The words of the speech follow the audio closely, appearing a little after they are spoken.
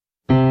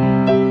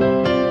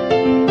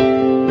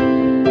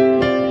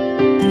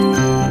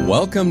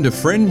Welcome to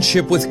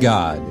Friendship with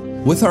God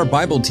with our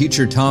Bible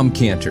teacher Tom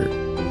Cantor.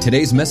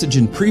 Today's message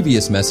and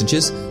previous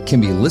messages can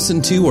be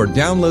listened to or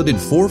downloaded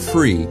for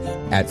free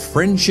at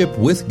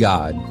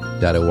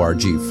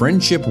friendshipwithgod.org,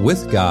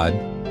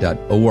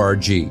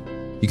 friendshipwithgod.org.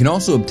 You can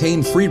also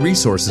obtain free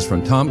resources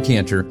from Tom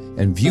Cantor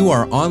and view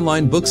our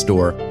online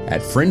bookstore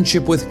at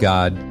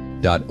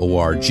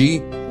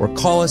friendshipwithgod.org or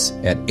call us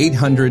at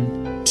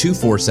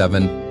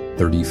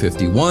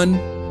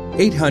 800-247-3051,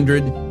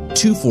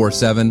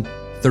 800-247-3051.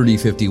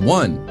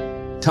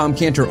 Tom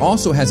Cantor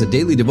also has a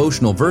daily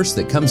devotional verse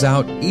that comes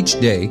out each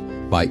day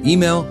by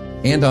email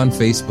and on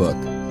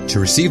Facebook. To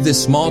receive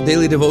this small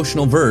daily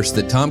devotional verse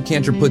that Tom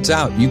Cantor puts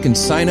out, you can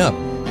sign up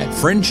at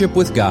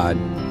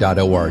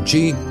friendshipwithgod.org,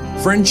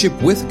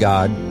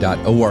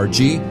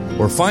 friendshipwithgod.org,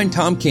 or find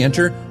Tom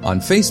Cantor on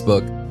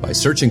Facebook by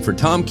searching for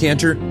Tom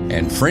Cantor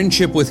and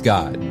Friendship with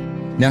God.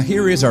 Now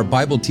here is our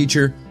Bible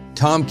teacher,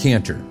 Tom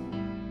Cantor.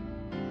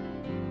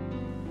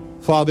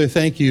 Father,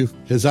 thank you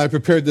as I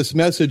prepared this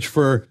message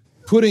for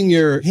putting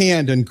your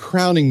hand and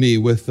crowning me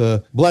with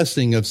the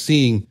blessing of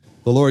seeing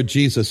the Lord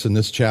Jesus in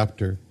this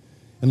chapter.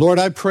 And Lord,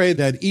 I pray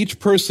that each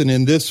person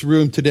in this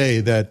room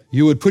today, that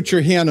you would put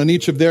your hand on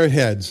each of their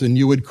heads and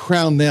you would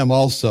crown them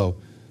also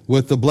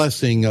with the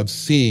blessing of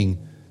seeing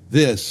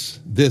this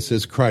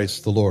is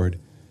Christ the Lord.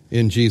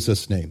 In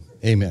Jesus' name,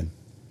 amen.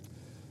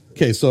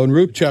 Okay, so in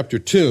Ruth chapter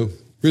 2,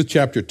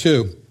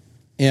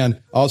 and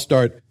I'll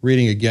start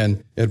reading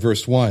again at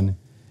verse 1.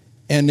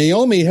 And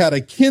Naomi had a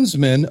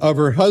kinsman of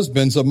her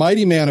husband's, a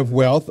mighty man of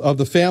wealth, of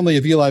the family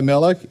of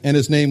Elimelech, and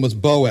his name was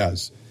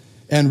Boaz.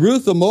 And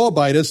Ruth the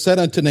Moabitess said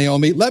unto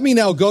Naomi, Let me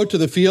now go to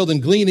the field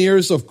and glean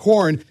ears of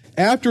corn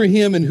after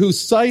him in whose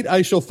sight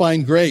I shall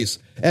find grace.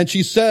 And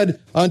she said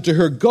unto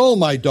her, Go,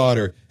 my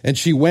daughter. And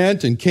she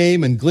went and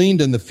came and gleaned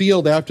in the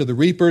field after the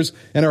reapers,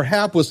 and her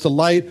hap was to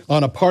light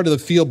on a part of the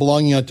field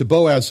belonging unto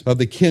Boaz of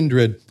the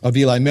kindred of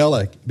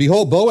Elimelech.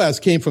 Behold, Boaz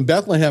came from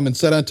Bethlehem and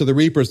said unto the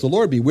reapers, The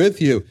Lord be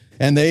with you.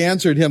 And they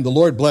answered him, The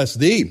Lord bless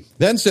thee.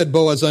 Then said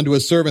Boaz unto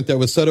his servant that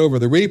was set over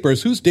the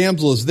reapers, Whose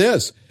damsel is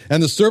this?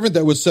 And the servant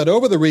that was set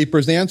over the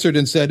reapers answered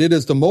and said, It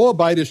is the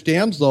Moabitish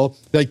damsel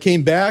that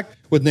came back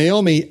with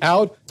Naomi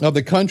out of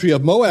the country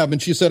of Moab.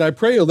 And she said, I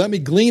pray you, let me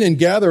glean and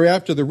gather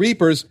after the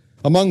reapers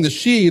among the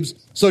sheaves.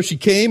 So she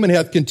came and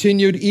hath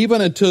continued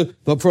even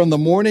from the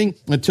morning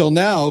until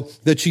now,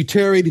 that she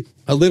tarried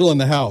a little in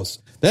the house.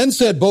 Then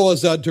said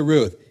Boaz unto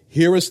Ruth,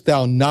 Hearest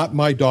thou not,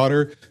 my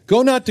daughter?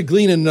 Go not to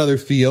glean in another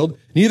field,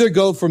 neither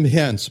go from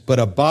hence, but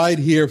abide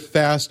here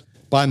fast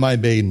by my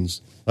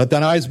maidens. Let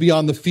thine eyes be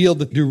on the field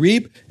that do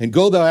reap, and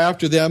go thou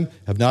after them.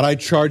 Have not I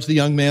charged the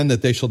young man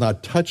that they shall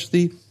not touch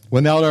thee?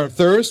 When thou art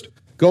thirst,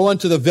 go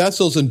unto the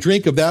vessels and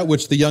drink of that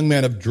which the young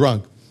man have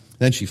drunk.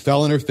 Then she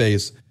fell on her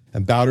face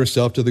and bowed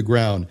herself to the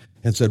ground,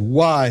 and said,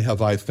 Why have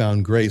I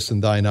found grace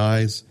in thine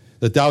eyes,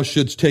 that thou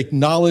shouldst take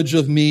knowledge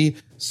of me,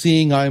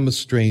 seeing I am a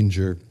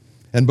stranger?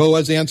 And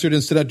Boaz answered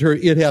and said unto her,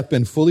 It hath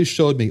been fully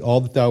showed me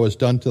all that thou hast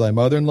done to thy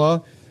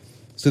mother-in-law,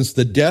 since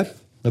the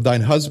death of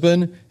thine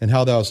husband, and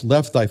how thou hast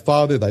left thy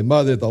father, thy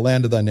mother, the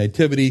land of thy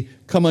nativity,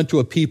 come unto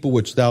a people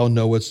which thou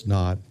knowest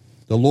not.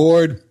 The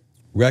Lord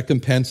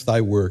recompense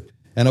thy work,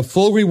 and a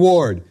full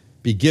reward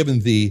be given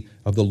thee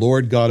of the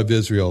Lord God of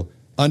Israel,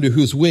 under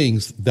whose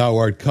wings thou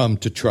art come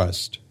to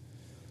trust.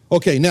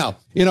 Okay, now,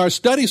 in our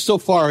studies so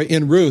far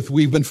in Ruth,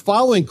 we've been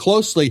following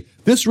closely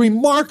this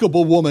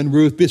remarkable woman,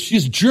 Ruth.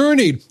 She's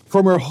journeyed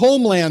from her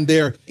homeland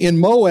there in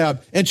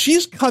Moab, and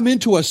she's come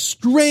into a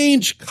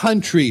strange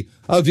country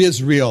of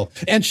Israel.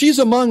 And she's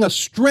among a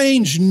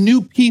strange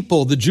new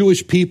people, the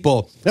Jewish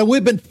people. And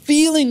we've been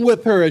feeling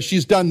with her as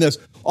she's done this.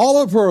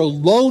 All of her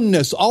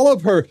aloneness, all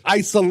of her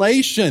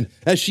isolation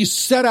as she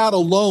set out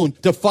alone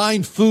to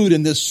find food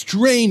in this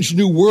strange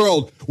new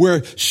world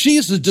where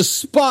she's a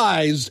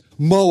despised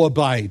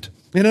Moabite.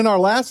 And in our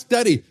last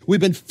study,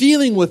 we've been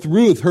feeling with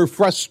Ruth her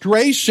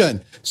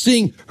frustration,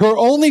 seeing her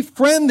only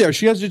friend there.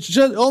 She has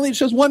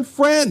one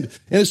friend,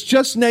 and it's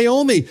just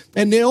Naomi.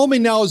 And Naomi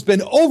now has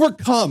been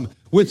overcome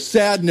with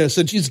sadness,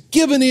 and she's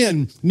given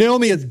in.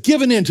 Naomi has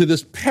given in to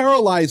this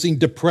paralyzing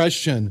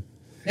depression.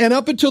 And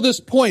up until this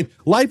point,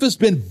 life has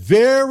been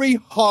very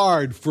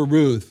hard for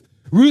Ruth.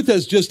 Ruth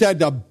has just had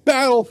to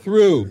battle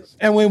through.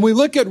 And when we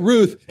look at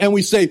Ruth and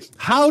we say,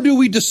 how do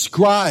we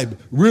describe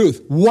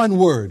Ruth? One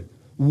word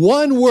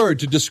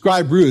to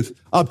describe Ruth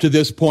up to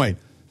this point: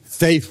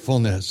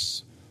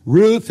 faithfulness.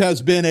 Ruth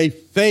has been a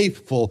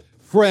faithful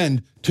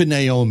friend to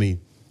Naomi.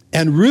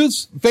 And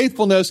Ruth's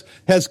faithfulness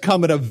has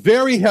come at a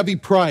very heavy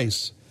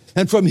price.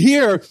 And from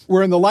here,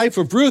 we're in the life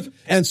of Ruth.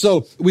 And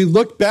so we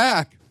look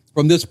back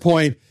from this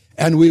point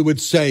and we would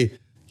say,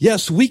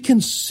 yes, we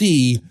can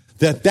see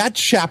that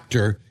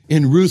chapter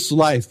in Ruth's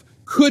life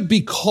could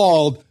be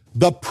called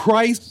the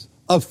price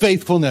of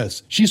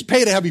faithfulness. She's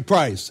paid a heavy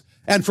price.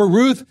 And for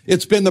Ruth,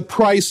 it's been the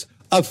price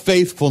of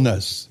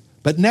faithfulness.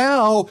 But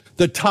now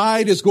the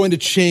tide is going to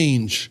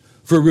change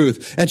for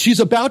Ruth. And she's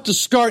about to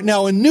start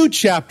now a new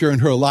chapter in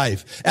her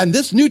life. And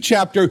this new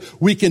chapter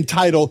we can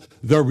title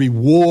The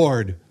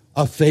Reward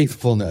of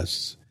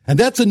Faithfulness. And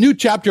that's a new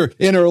chapter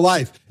in her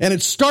life. And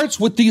it starts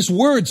with these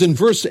words in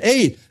verse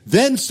 8.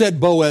 Then said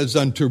Boaz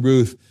unto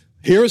Ruth,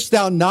 hearest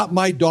thou not,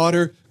 my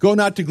daughter? Go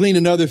not to glean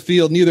another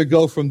field, neither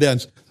go from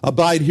thence.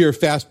 Abide here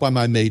fast by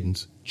my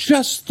maidens.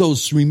 Just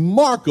those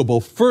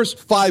remarkable first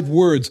 5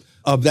 words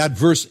of that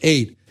verse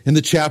 8 in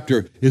the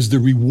chapter is the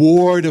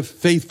reward of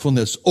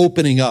faithfulness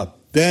opening up.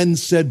 Then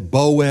said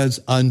Boaz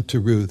unto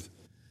Ruth.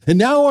 And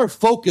now our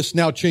focus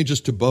now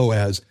changes to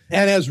Boaz.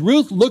 And as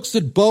Ruth looks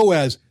at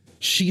Boaz,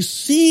 she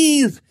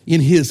sees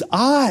in his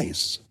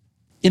eyes,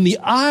 in the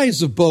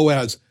eyes of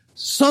Boaz,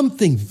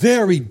 something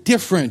very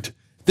different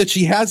that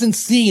she hasn't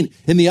seen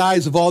in the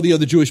eyes of all the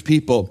other Jewish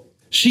people.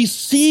 She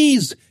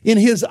sees in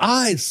his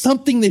eyes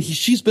something that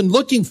she's been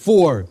looking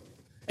for.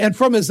 And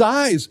from his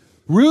eyes,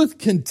 Ruth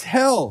can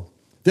tell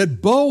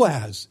that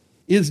Boaz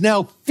is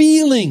now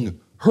feeling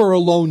her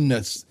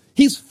aloneness.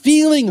 He's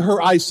feeling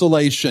her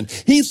isolation.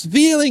 He's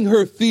feeling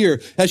her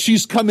fear as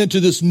she's come into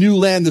this new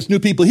land, this new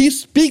people. He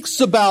speaks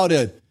about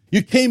it.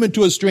 You came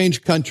into a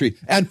strange country.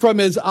 And from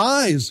his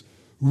eyes,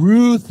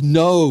 Ruth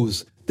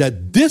knows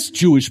that this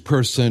Jewish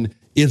person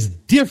is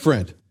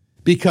different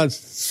because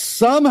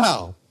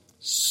somehow,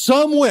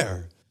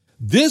 somewhere,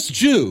 this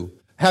Jew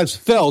has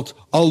felt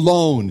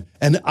alone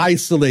and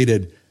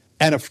isolated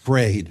and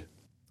afraid.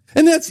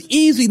 And that's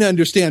easy to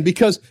understand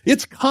because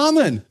it's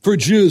common for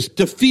Jews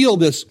to feel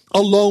this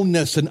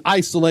aloneness and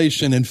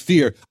isolation and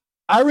fear.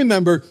 I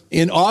remember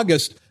in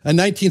August of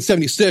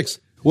 1976,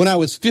 when I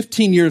was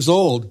 15 years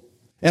old,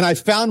 and I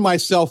found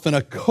myself in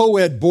a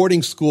co-ed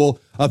boarding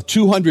school of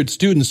 200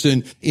 students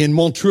in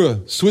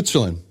Montreux,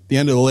 Switzerland, the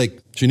end of the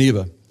Lake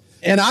Geneva.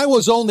 And I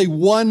was only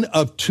one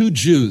of 2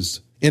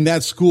 Jews in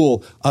that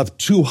school of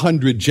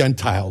 200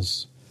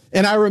 Gentiles.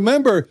 And I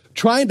remember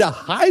trying to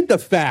hide the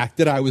fact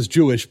that I was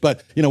Jewish,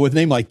 but, with a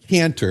name like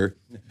Cantor,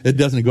 it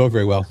doesn't go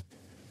very well.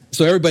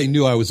 So everybody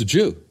knew I was a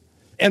Jew.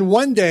 And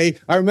one day,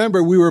 I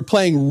remember we were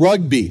playing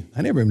rugby.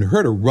 I never even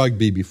heard of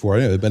rugby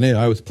before, but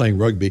I was playing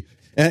rugby.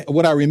 And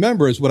what I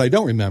remember is what I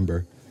don't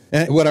remember.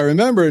 And what I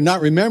remember not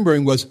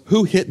remembering was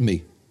who hit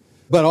me.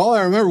 But all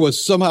I remember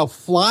was somehow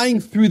flying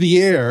through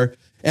the air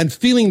and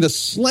feeling the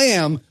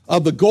slam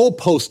of the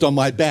goalpost on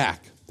my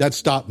back. That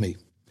stopped me.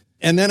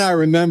 And then I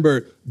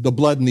remember the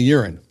blood in the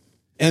urine.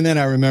 And then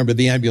I remember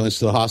the ambulance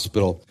to the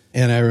hospital.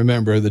 And I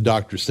remember the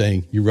doctor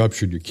saying, you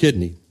ruptured your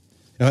kidney.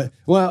 I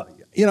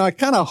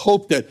kind of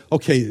hoped that,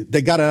 okay,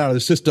 they got it out of the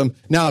system.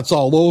 Now it's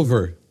all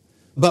over.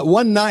 But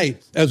one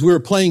night, as we were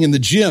playing in the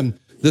gym,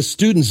 the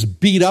students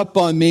beat up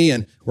on me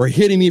and were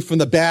hitting me from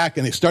the back,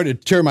 and they started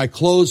to tear my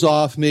clothes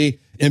off me.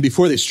 And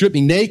before they stripped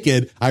me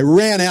naked, I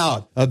ran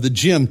out of the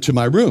gym to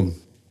my room.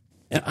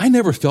 And I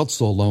never felt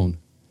so alone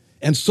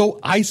and so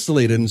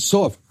isolated and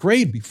so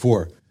afraid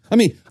before.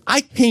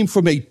 I came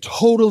from a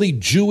totally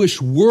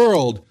Jewish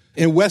world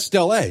in West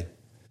LA,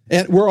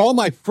 and where all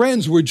my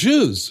friends were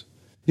Jews.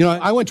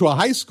 I went to a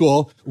high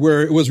school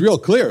where it was real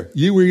clear.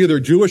 You were either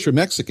Jewish or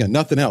Mexican,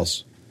 nothing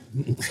else.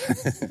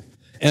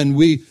 And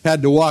we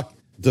had to walk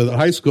to the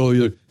high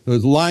school.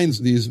 There's lines,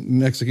 these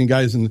Mexican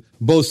guys on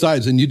both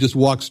sides, and you just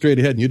walked straight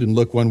ahead and you didn't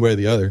look one way or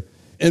the other.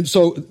 And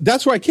so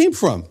that's where I came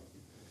from.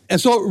 And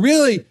so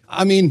really,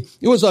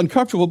 it was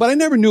uncomfortable, but I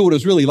never knew what it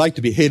was really like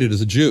to be hated as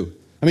a Jew.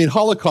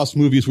 Holocaust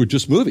movies were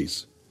just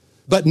movies.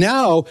 But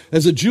now,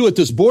 as a Jew at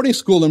this boarding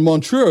school in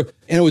Montreux,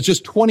 and it was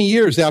just 20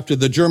 years after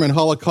the German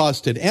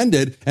Holocaust had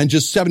ended and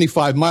just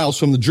 75 miles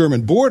from the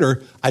German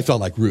border, I felt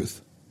like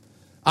Ruth.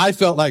 I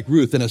felt like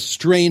Ruth in a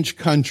strange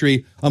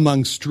country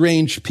among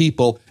strange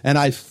people, and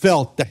I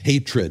felt the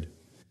hatred.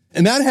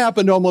 And that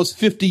happened almost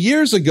 50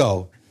 years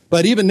ago.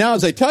 But even now,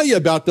 as I tell you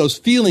about those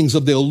feelings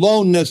of the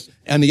aloneness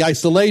and the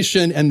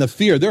isolation and the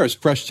fear, they're as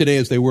fresh today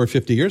as they were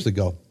 50 years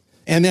ago.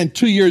 And then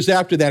 2 years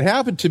after that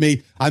happened to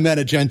me, I met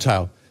a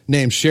Gentile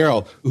named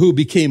Cheryl, who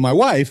became my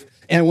wife.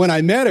 And when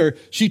I met her,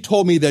 she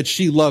told me that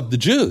she loved the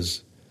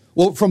Jews.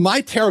 Well, from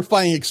my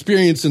terrifying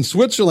experience in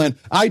Switzerland,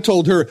 I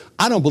told her,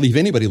 I don't believe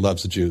anybody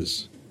loves the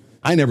Jews.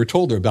 I never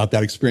told her about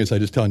that experience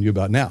I'm just telling you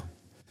about now.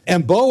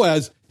 And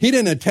Boaz, he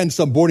didn't attend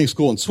some boarding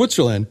school in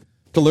Switzerland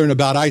to learn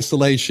about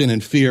isolation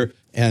and fear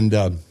and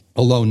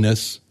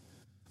aloneness,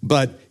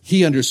 but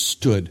he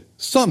understood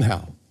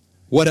somehow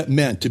what it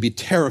meant to be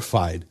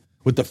terrified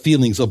with the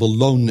feelings of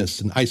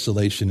aloneness and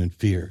isolation and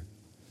fear.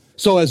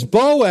 So as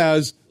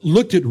Boaz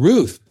looked at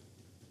Ruth,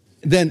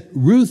 then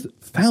Ruth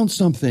found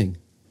something,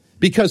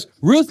 because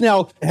Ruth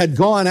now had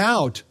gone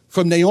out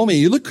from Naomi.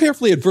 You look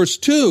carefully at verse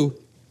 2.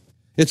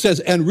 It says,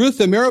 and Ruth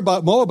the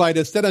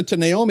Moabitess said unto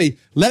Naomi,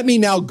 let me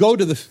now go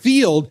to the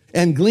field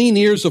and glean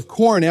ears of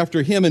corn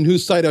after him in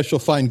whose sight I shall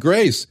find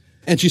grace.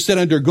 And she said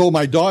unto her, go,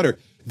 my daughter.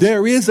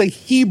 There is a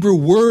Hebrew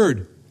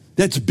word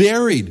that's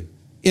buried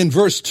in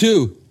verse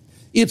 2.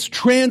 It's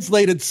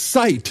translated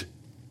sight.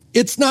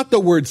 It's not the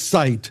word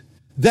sight.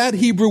 That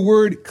Hebrew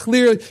word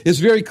is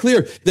very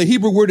clear. The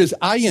Hebrew word is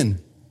ayin,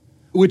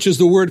 which is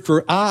the word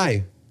for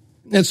eye.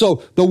 And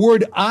so the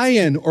word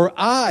ayin or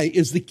eye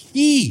is the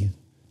key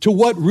to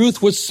what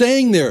Ruth was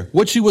saying there,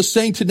 what she was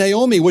saying to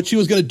Naomi, what she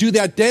was going to do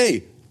that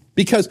day.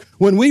 Because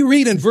when we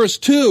read in verse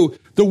 2,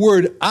 the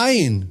word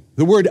ayin,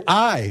 the word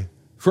I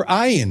for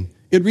ayin.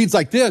 It reads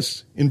like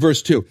this in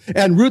verse 2.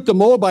 And Ruth the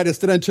Moabitess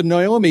said unto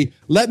Naomi,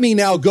 let me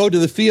now go to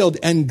the field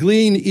and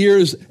glean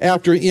ears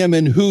after him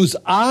in whose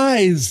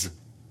eyes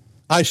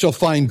I shall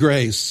find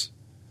grace.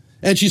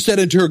 And she said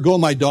unto her, go,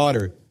 my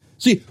daughter.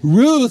 See,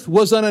 Ruth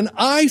was on an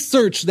eye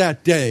search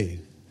that day.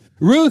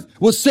 Ruth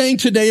was saying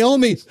to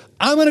Naomi,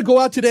 I'm going to go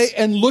out today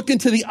and look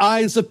into the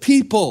eyes of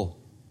people.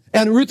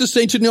 And Ruth is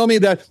saying to Naomi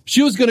that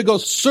she was going to go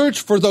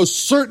search for those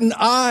certain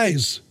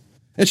eyes.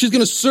 And she's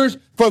going to search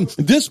from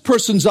this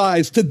person's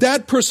eyes to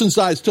that person's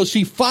eyes till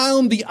she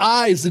found the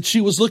eyes that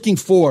she was looking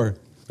for.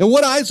 And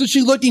what eyes was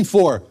she looking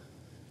for?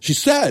 She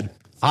said,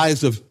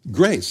 eyes of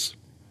grace,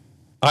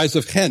 eyes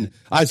of chen,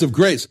 eyes of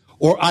grace,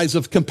 or eyes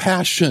of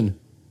compassion.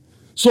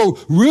 So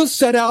Ruth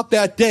set out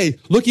that day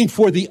looking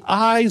for the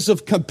eyes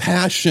of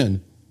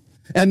compassion.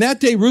 And that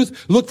day,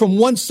 Ruth looked from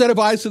one set of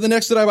eyes to the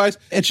next set of eyes,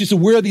 and she said,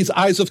 where are these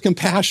eyes of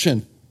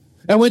compassion?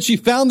 And when she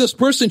found this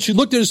person, she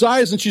looked at his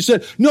eyes and she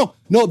said, no,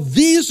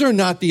 these are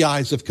not the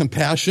eyes of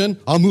compassion.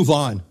 I'll move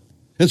on.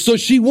 And so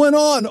she went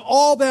on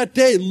all that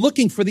day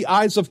looking for the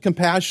eyes of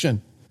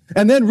compassion.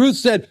 And then Ruth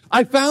said,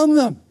 I found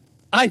them.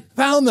 I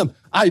found them.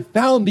 I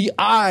found the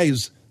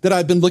eyes that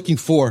I've been looking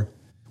for.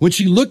 When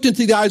she looked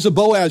into the eyes of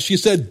Boaz, she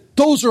said,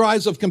 those are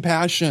eyes of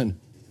compassion.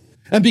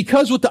 And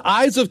because with the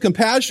eyes of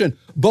compassion,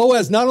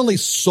 Boaz not only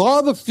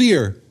saw the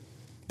fear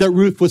that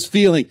Ruth was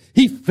feeling,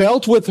 he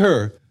felt with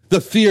her the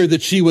fear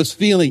that she was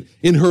feeling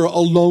in her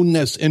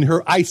aloneness, in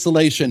her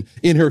isolation,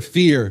 in her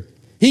fear.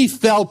 He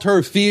felt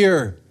her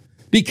fear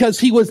because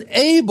he was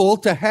able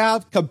to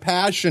have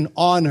compassion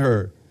on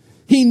her.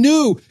 He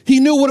knew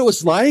what it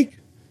was like.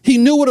 He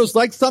knew what it was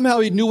like.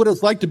 Somehow he knew what it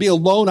was like to be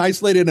alone,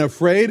 isolated, and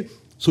afraid,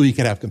 so he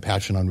could have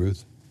compassion on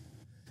Ruth.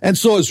 And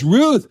so as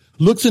Ruth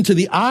looks into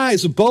the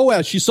eyes of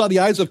Boaz, she saw the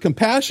eyes of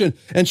compassion,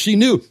 and she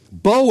knew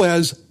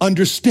Boaz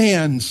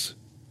understands.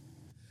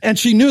 And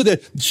she knew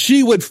that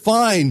she would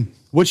find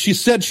what she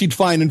said she'd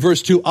find in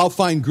verse 2, I'll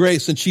find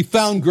grace. And she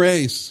found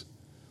grace,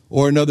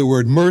 or another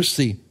word,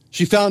 mercy.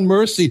 She found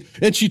mercy.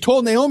 And she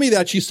told Naomi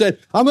that. She said,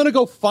 I'm going to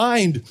go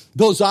find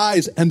those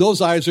eyes, and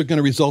those eyes are going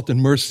to result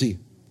in mercy.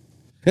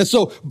 And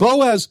so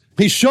Boaz,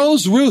 he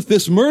shows Ruth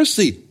this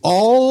mercy,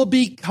 all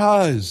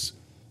because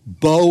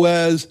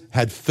Boaz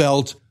had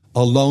felt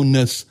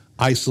aloneness,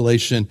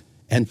 isolation,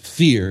 and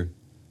fear,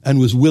 and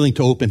was willing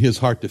to open his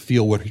heart to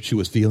feel what she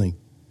was feeling.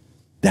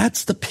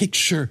 That's the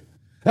picture.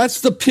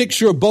 That's the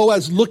picture of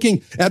Boaz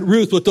looking at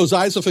Ruth with those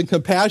eyes of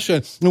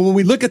compassion. And when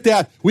we look at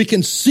that, we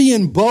can see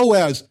in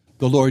Boaz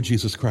the Lord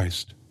Jesus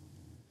Christ.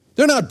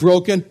 They're not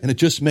broken, and it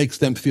just makes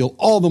them feel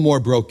all the more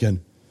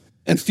broken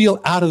and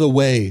feel out of the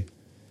way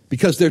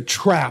because they're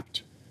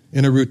trapped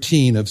in a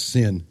routine of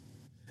sin.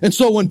 And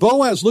so when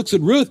Boaz looks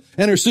at Ruth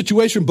and her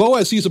situation,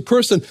 Boaz sees a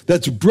person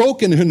that's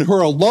broken in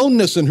her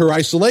aloneness and her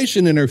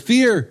isolation and her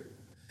fear.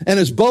 And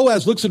as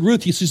Boaz looks at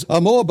Ruth, he sees a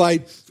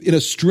Moabite in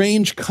a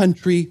strange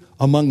country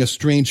among a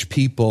strange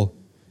people.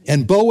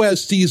 And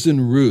Boaz sees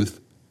in Ruth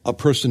a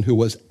person who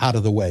was out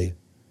of the way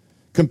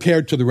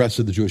compared to the rest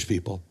of the Jewish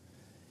people.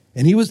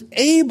 And he was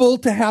able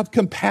to have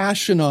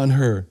compassion on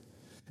her.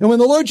 And when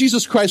the Lord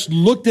Jesus Christ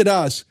looked at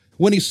us,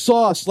 when he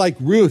saw us like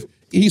Ruth,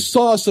 he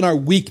saw us in our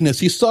weakness.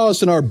 He saw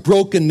us in our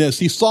brokenness.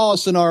 He saw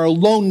us in our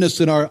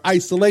aloneness, in our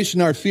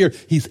isolation, our fear.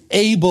 He's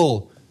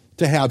able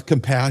to have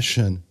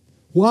compassion.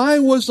 Why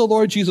was the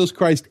Lord Jesus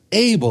Christ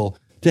able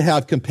to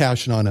have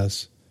compassion on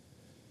us?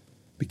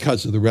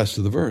 Because of the rest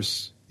of the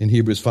verse in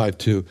Hebrews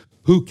 5:2.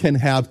 Who can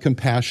have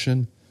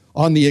compassion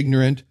on the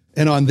ignorant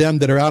and on them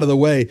that are out of the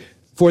way,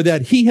 for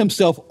that he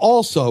himself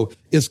also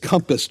is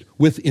compassed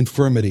with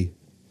infirmity.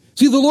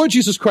 See, the Lord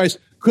Jesus Christ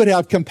could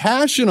have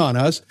compassion on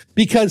us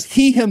because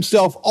he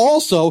himself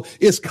also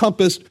is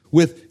compassed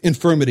with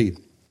infirmity.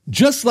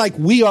 Just like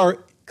we are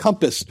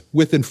compassed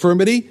with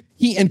infirmity,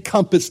 he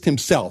encompassed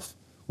himself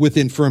with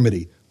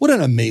infirmity. What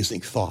an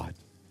amazing thought.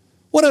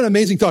 What an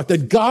amazing thought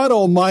that God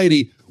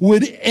Almighty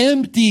would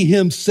empty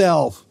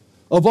himself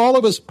of all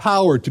of his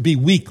power to be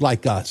weak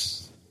like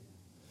us.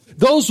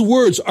 Those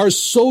words are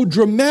so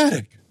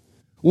dramatic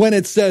when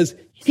it says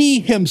he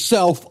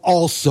himself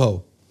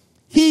also.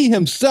 He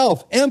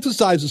himself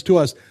emphasizes to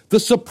us the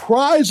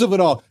surprise of it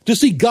all, to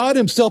see God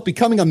himself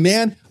becoming a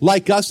man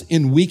like us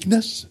in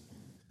weakness.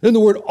 And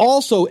the word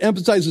also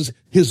emphasizes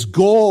his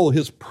goal,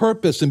 his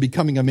purpose in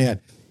becoming a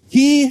man.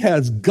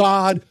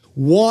 God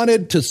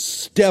wanted to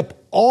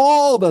step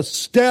all the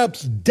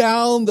steps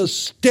down the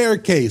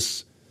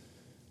staircase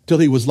till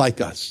he was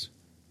like us.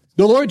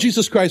 The Lord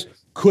Jesus Christ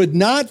could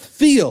not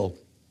feel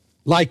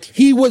like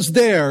he was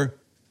there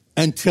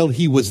until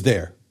he was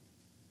there.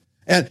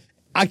 And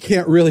I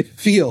can't really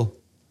feel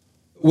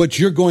what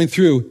you're going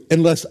through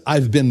unless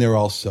I've been there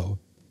also.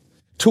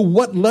 To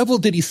what level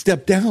did he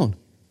step down?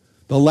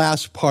 The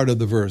last part of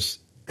the verse,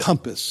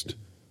 compassed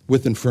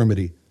with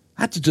infirmity.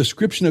 That's a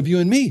description of you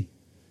and me.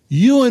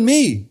 You and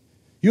me,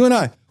 you and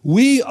I,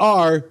 we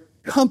are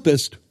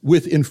compassed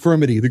with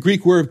infirmity. The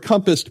Greek word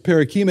compassed,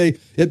 parakime,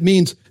 it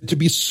means to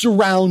be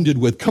surrounded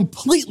with,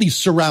 completely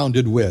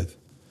surrounded with.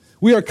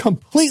 We are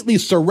completely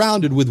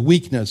surrounded with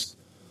weakness.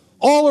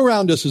 All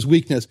around us is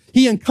weakness.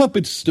 He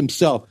encompassed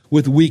himself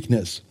with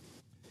weakness.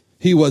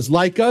 He was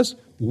like us,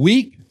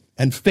 weak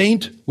and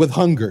faint with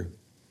hunger.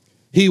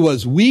 He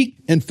was weak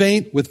and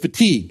faint with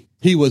fatigue.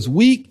 He was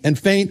weak and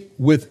faint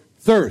with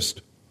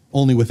thirst,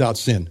 only without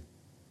sin.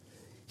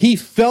 He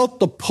felt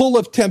the pull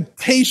of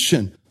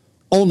temptation,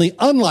 only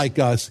unlike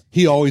us,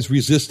 he always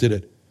resisted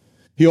it.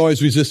 He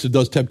always resisted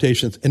those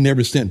temptations and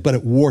never sinned, but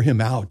it wore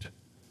him out.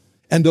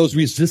 And those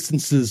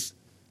resistances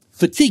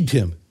fatigued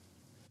him.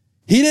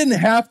 He didn't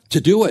have to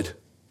do it.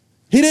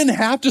 He didn't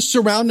have to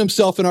surround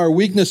himself in our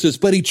weaknesses,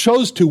 but he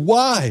chose to.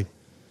 Why?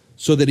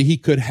 So that he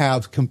could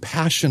have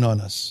compassion on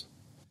us.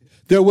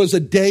 There was a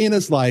day in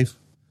his life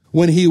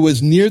when he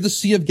was near the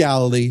Sea of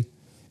Galilee,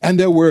 and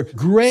there were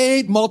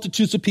great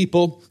multitudes of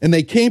people, and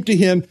they came to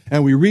him,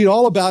 and we read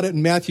all about it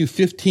in Matthew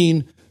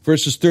 15,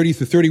 verses 30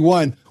 through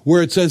 31,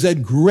 where it says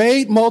that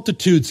great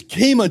multitudes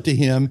came unto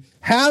him,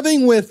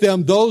 having with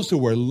them those who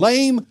were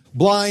lame,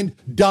 blind,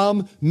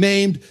 dumb,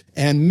 maimed,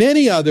 and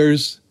many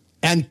others,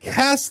 and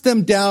cast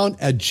them down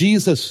at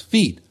Jesus'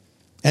 feet,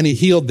 and he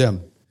healed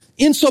them.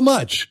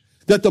 Insomuch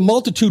that the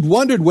multitude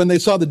wondered when they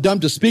saw the dumb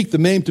to speak, the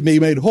maimed to be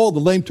made whole, the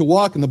lame to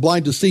walk, and the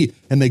blind to see,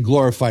 and they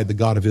glorified the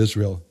God of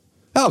Israel.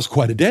 That was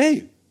quite a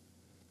day.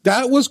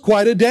 That was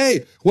quite a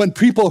day when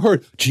people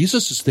heard,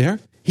 Jesus is there.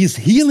 He's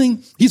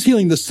healing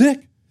the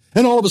sick.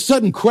 And all of a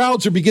sudden,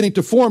 crowds are beginning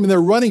to form, and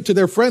they're running to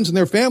their friends and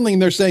their family,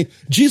 and they're saying,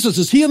 Jesus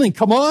is healing,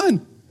 come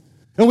on.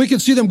 And we can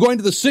see them going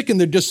to the sick and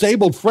their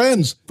disabled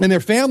friends and their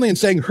family and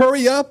saying,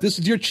 hurry up, this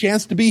is your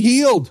chance to be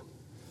healed.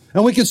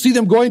 And we can see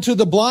them going to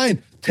the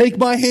blind, take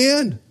my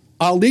hand,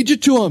 I'll lead you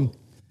to him.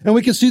 And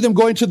we can see them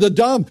going to the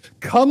dumb,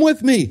 come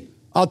with me,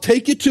 I'll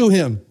take you to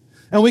him.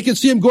 And we can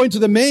see him going to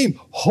the maimed,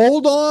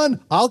 hold on,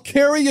 I'll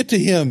carry you to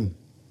him.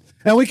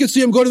 And we can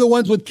see him go to the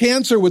ones with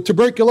cancer, with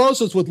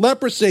tuberculosis, with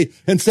leprosy,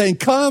 and saying,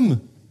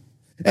 come.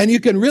 And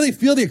you can really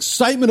feel the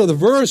excitement of the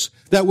verse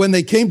that when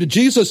they came to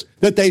Jesus,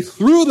 that they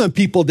threw the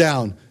people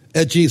down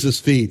at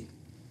Jesus' feet.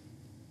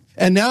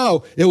 And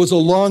now it was a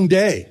long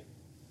day.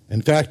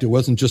 In fact, it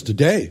wasn't just a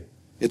day.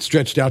 It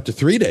stretched out to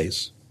 3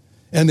 days.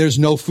 And there's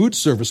no food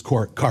service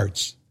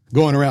carts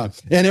going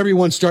around. And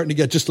everyone's starting to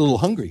get just a little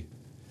hungry.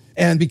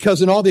 And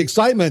because in all the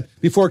excitement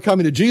before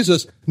coming to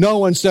Jesus, no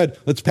one said,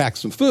 let's pack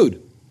some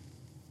food.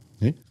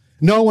 Okay?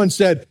 No one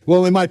said,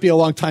 well, it might be a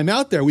long time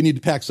out there. We need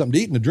to pack something to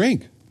eat and a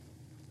drink.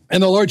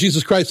 And the Lord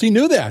Jesus Christ, he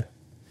knew that.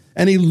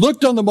 And he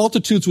looked on the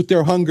multitudes with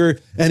their hunger,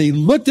 and he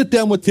looked at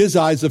them with his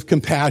eyes of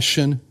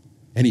compassion,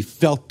 and he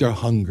felt their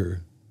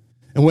hunger.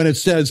 And when it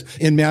says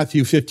in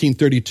Matthew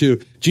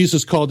 15:32,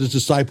 Jesus called his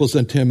disciples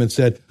unto him and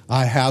said,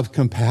 I have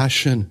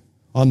compassion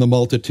on the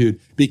multitude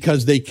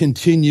because they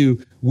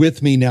continue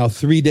with me now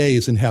 3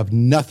 days and have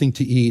nothing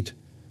to eat.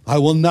 I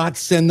will not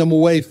send them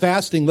away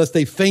fasting lest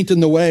they faint in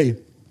the way.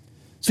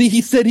 See,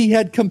 he said he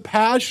had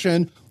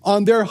compassion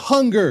on their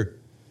hunger.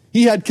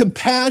 He had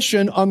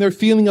compassion on their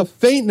feeling of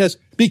faintness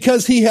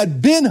because he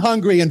had been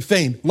hungry and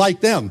faint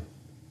like them.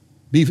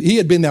 He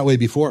had been that way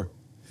before.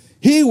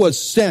 He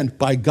was sent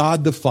by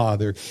God the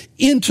Father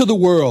into the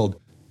world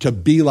to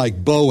be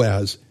like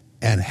Boaz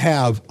and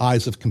have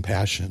eyes of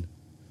compassion.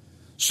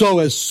 So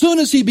as soon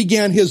as he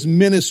began his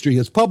ministry,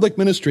 his public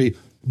ministry,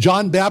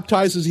 John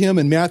baptizes him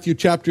in Matthew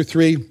chapter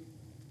 3.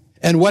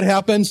 And what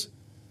happens?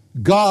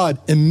 God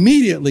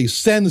immediately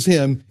sends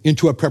him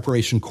into a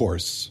preparation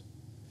course.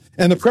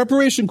 And the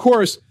preparation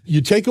course,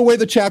 you take away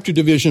the chapter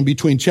division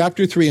between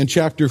chapter 3 and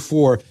chapter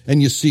 4,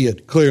 and you see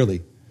it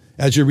clearly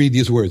as you read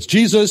these words.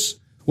 Jesus,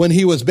 when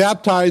he was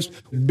baptized,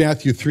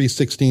 Matthew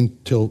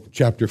 3:16 till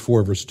chapter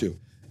 4, verse 2.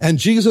 And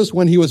Jesus,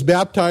 when he was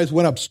baptized,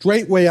 went up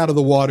straightway out of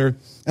the water,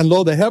 and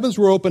lo, the heavens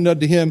were opened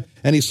unto him,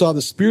 and he saw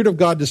the Spirit of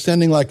God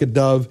descending like a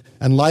dove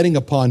and lighting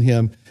upon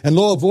him. And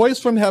lo, a voice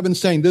from heaven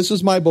saying, this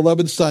is my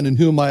beloved Son, in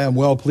whom I am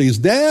well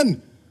pleased.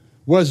 Then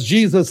was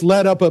Jesus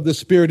led up of the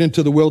Spirit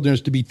into the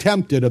wilderness to be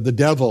tempted of the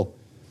devil.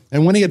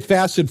 And when he had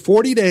fasted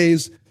 40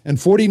 days and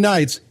 40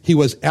 nights, he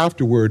was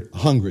afterward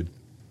hungered.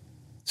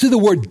 See the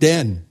word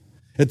then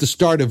at the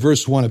start of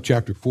verse 1 of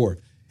chapter 4.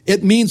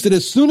 It means that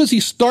as soon as he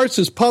starts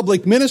his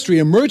public ministry,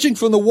 emerging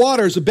from the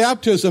waters of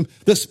baptism,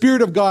 the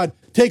Spirit of God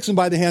takes him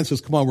by the hand and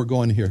says, come on, we're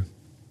going here.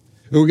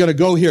 We're going to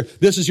go here.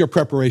 This is your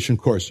preparation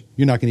course.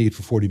 You're not going to eat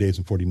for 40 days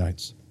and 40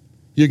 nights.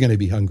 You're going to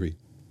be hungry.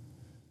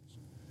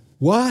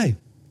 Why?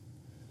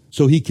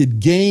 So he could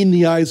gain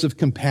the eyes of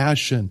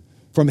compassion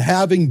from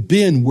having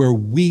been where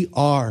we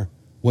are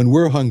when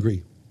we're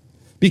hungry.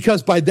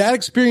 Because by that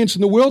experience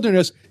in the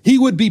wilderness, he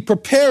would be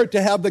prepared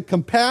to have the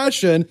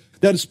compassion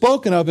that is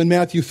spoken of in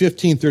Matthew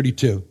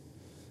 15:32.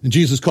 And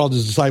Jesus called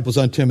his disciples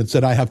unto him and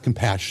said, I have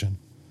compassion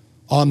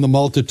on the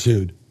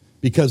multitude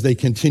because they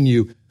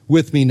continue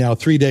with me now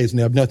 3 days and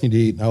they have nothing to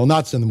eat. And I will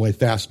not send them away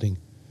fasting,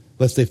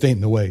 lest they faint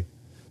in the way.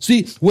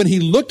 See, when he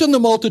looked on the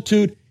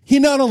multitude, he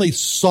not only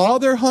saw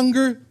their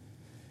hunger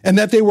and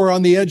that they were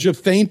on the edge of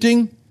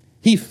fainting,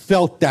 he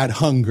felt that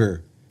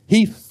hunger.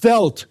 He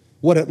felt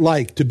what it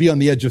like to be on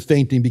the edge of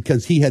fainting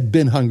because he had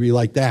been hungry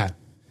like that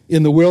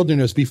in the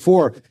wilderness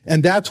before.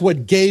 And that's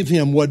what gave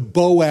him what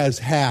Boaz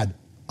had,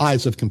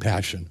 eyes of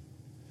compassion.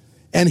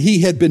 And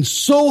he had been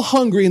so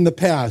hungry in the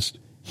past,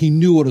 he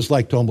knew what it was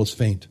like to almost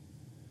faint.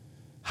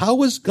 How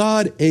was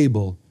God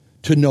able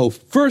to know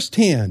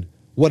firsthand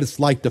what it's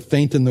like to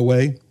faint in the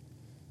way?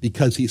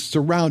 Because he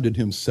surrounded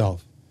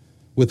himself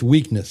with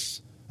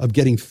weakness of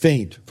getting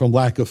faint from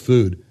lack of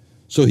food,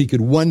 so he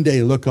could one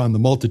day look on the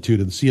multitude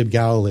of the Sea of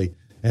Galilee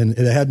and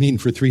it hadn't eaten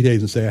for 3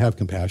 days and say, I have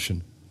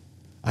compassion.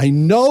 I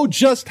know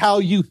just how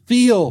you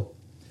feel.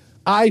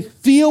 I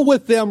feel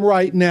with them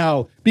right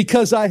now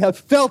because I have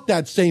felt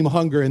that same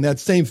hunger and that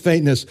same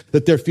faintness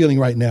that they're feeling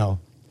right now.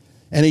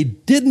 And he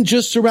didn't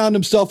just surround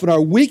himself with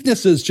our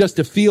weaknesses just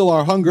to feel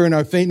our hunger and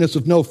our faintness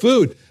of no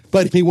food,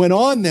 but he went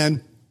on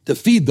then to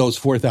feed those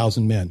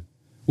 4,000 men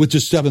with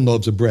just 7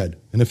 loaves of bread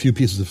and a few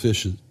pieces of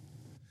fishes.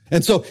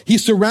 And so he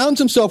surrounds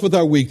himself with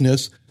our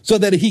weakness so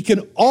that he can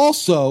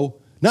also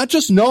not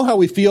just know how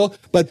we feel,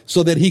 but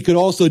so that he could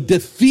also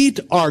defeat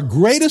our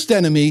greatest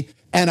enemy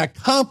and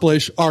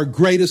accomplish our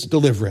greatest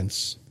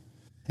deliverance.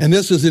 And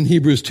this is in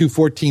Hebrews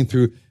 2:14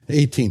 through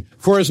 18.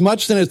 For as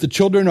much then as the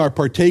children are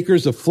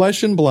partakers of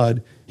flesh and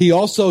blood, he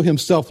also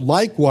himself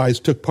likewise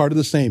took part of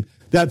the same,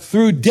 that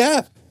through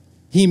death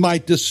he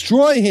might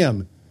destroy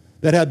him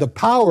that had the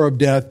power of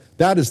death,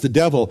 that is the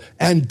devil,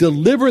 and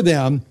deliver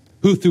them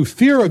who through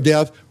fear of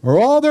death are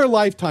all their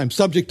lifetime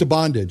subject to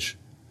bondage.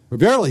 For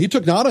verily, he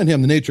took not on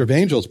him the nature of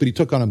angels, but he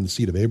took on him the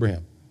seed of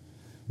Abraham.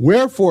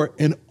 Wherefore,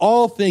 in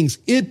all things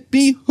it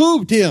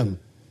behooved him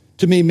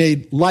to be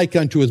made like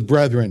unto his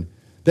brethren,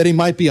 that he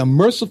might be a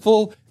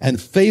merciful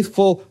and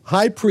faithful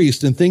high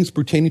priest in things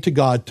pertaining to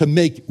God, to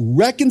make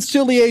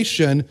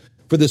reconciliation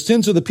for the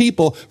sins of the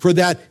people, for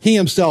that he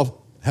himself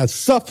has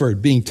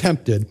suffered being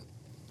tempted.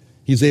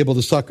 He's able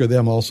to succor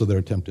them also that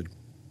are tempted.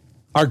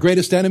 Our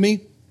greatest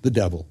enemy, the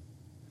devil.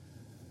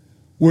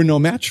 We're no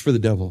match for the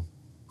devil.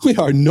 We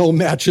are no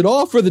match at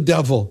all for the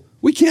devil.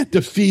 We can't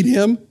defeat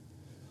him.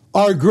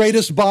 Our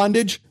greatest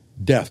bondage,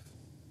 death,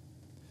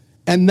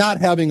 and not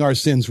having our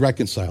sins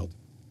reconciled.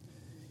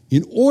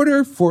 In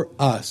order for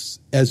us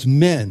as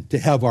men to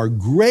have our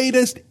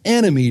greatest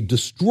enemy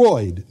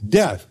destroyed,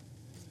 death,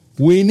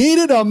 we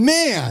needed a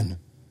man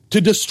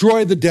to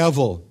destroy the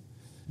devil.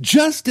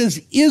 Just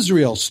as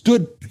Israel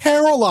stood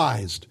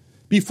paralyzed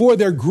before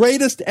their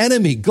greatest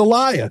enemy,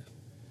 Goliath,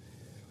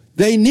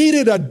 they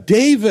needed a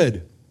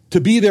David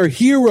to be their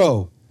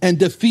hero and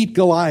defeat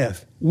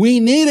Goliath. We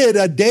needed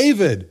a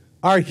David,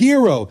 our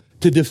hero,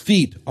 to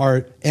defeat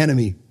our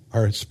enemy,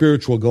 our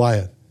spiritual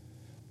Goliath.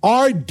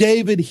 Our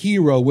David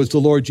hero was the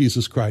Lord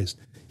Jesus Christ.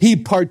 He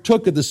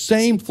partook of the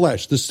same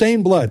flesh, the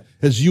same blood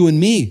as you and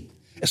me,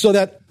 so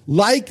that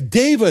like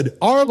David,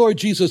 our Lord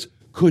Jesus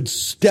could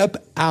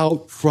step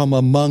out from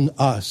among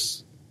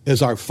us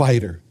as our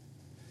fighter.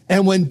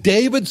 And when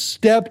David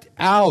stepped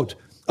out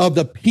of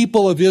the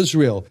people of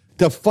Israel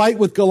to fight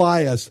with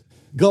Goliath,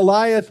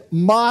 Goliath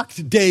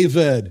mocked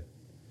David.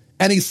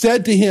 And he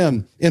said to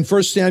him in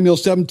 1 Samuel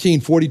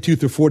 17:42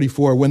 through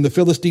 44, when the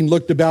Philistine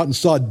looked about and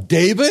saw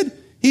David,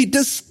 he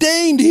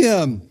disdained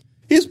him.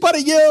 He's but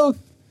a youth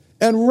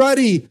and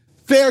ruddy,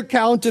 fair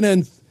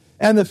countenance.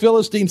 And the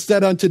Philistine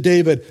said unto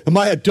David, am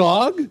I a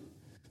dog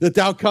that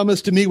thou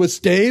comest to me with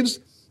staves?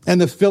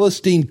 And the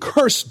Philistine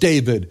cursed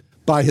David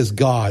by his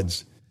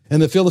gods.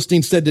 And the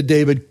Philistine said to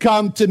David,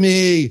 come to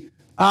me.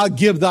 I'll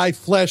give thy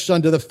flesh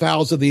unto the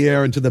fowls of the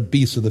air and to the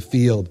beasts of the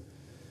field.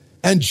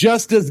 And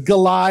just as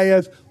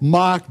Goliath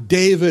mocked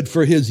David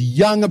for his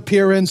young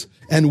appearance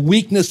and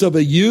weakness of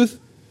a youth,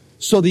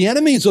 so the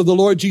enemies of the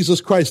Lord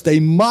Jesus Christ, they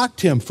mocked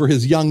him for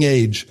his young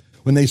age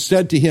when they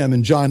said to him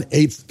in John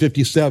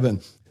 8:57,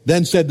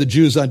 then said the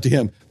Jews unto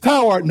him,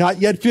 thou art not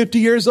yet 50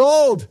 years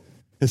old.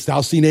 Hast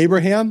thou seen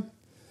Abraham?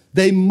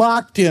 They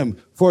mocked him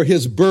for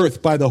his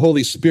birth by the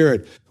Holy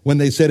Spirit when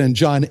they said in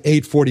John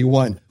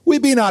 8:41, we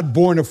be not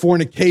born of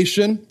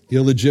fornication,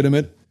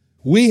 illegitimate.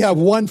 We have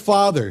one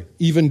Father,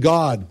 even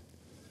God.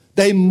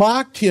 They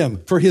mocked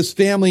him for his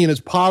family and his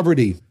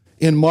poverty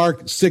in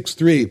Mark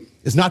 6:3.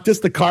 Is not this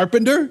the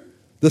carpenter,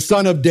 the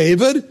son of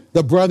David,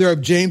 the brother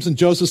of James and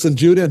Joseph and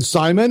Judah and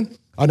Simon?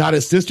 Are not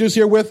his sisters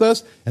here with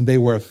us? And they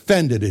were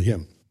offended at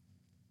him.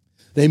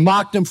 They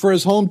mocked him for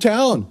his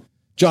hometown.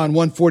 John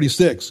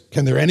 1:46.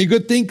 Can there any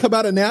good thing come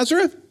out of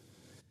Nazareth?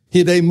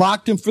 They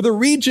mocked him for the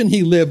region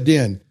he lived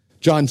in.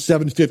 John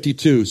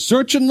 7:52.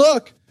 Search and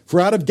look,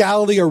 for out of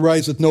Galilee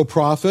ariseth no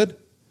prophet.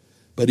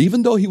 But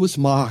even though he was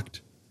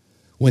mocked,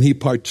 when he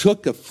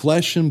partook of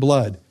flesh and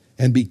blood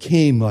and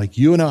became like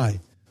you and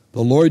I,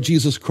 the Lord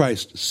Jesus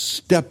Christ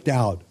stepped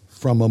out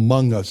from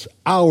among us,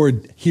 our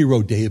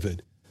hero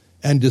David,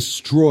 and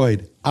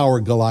destroyed our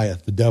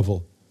Goliath, the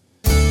devil.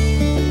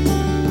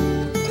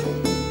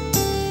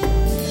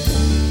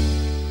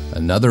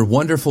 Another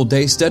wonderful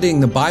day studying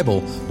the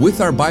Bible with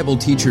our Bible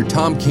teacher,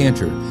 Tom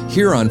Cantor,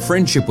 here on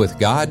Friendship with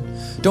God.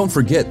 Don't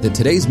forget that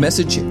today's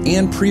message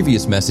and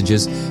previous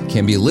messages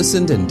can be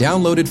listened and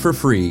downloaded for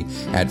free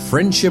at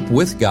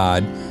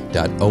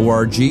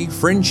friendshipwithgod.org,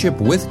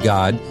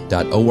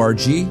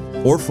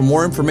 friendshipwithgod.org, or for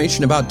more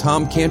information about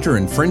Tom Cantor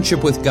and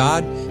Friendship with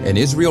God and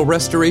Israel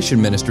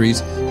Restoration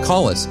Ministries,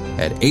 call us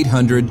at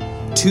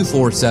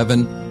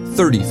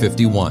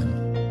 800-247-3051.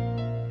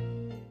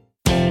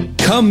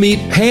 Come meet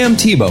Pam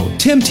Tebow,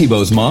 Tim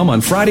Tebow's mom,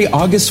 on Friday,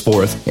 August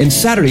 4th and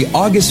Saturday,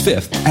 August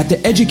 5th at the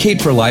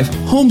Educate for Life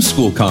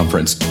Homeschool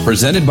Conference,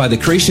 presented by the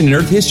Creation and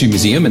Earth History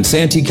Museum in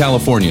Santee,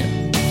 California.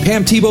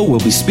 Pam Tebow will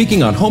be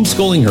speaking on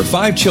homeschooling her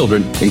 5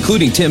 children,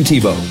 including Tim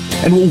Tebow,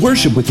 and will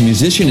worship with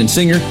musician and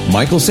singer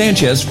Michael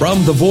Sanchez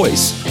from The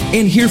Voice,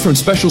 and hear from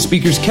special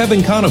speakers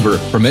Kevin Conover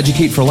from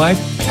Educate for Life,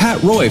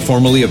 Pat Roy,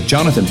 formerly of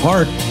Jonathan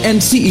Park, and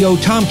CEO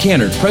Tom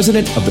Cantor,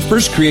 president of the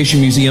First Creation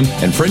Museum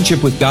and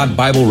Friendship with God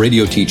Bible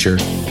radio teacher.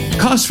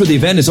 Cost for the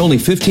event is only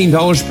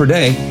 $15 per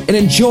day, and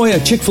enjoy a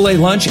Chick-fil-A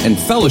lunch and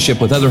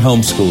fellowship with other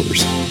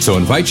homeschoolers. So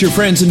invite your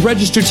friends and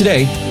register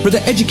today for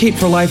the Educate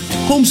for Life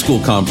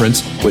Homeschool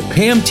Conference with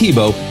Pam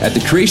Tebow at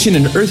the Creation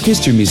and Earth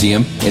History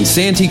Museum in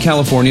Santee,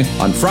 California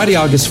on Friday,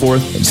 August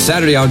 4th and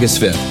Saturday, August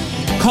 5th.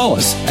 Call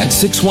us at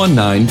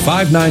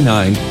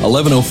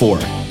 619-599-1104,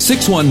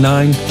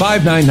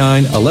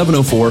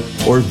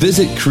 619-599-1104, or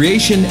visit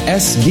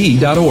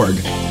creationsd.org.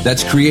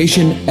 That's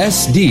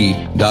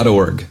creationsd.org.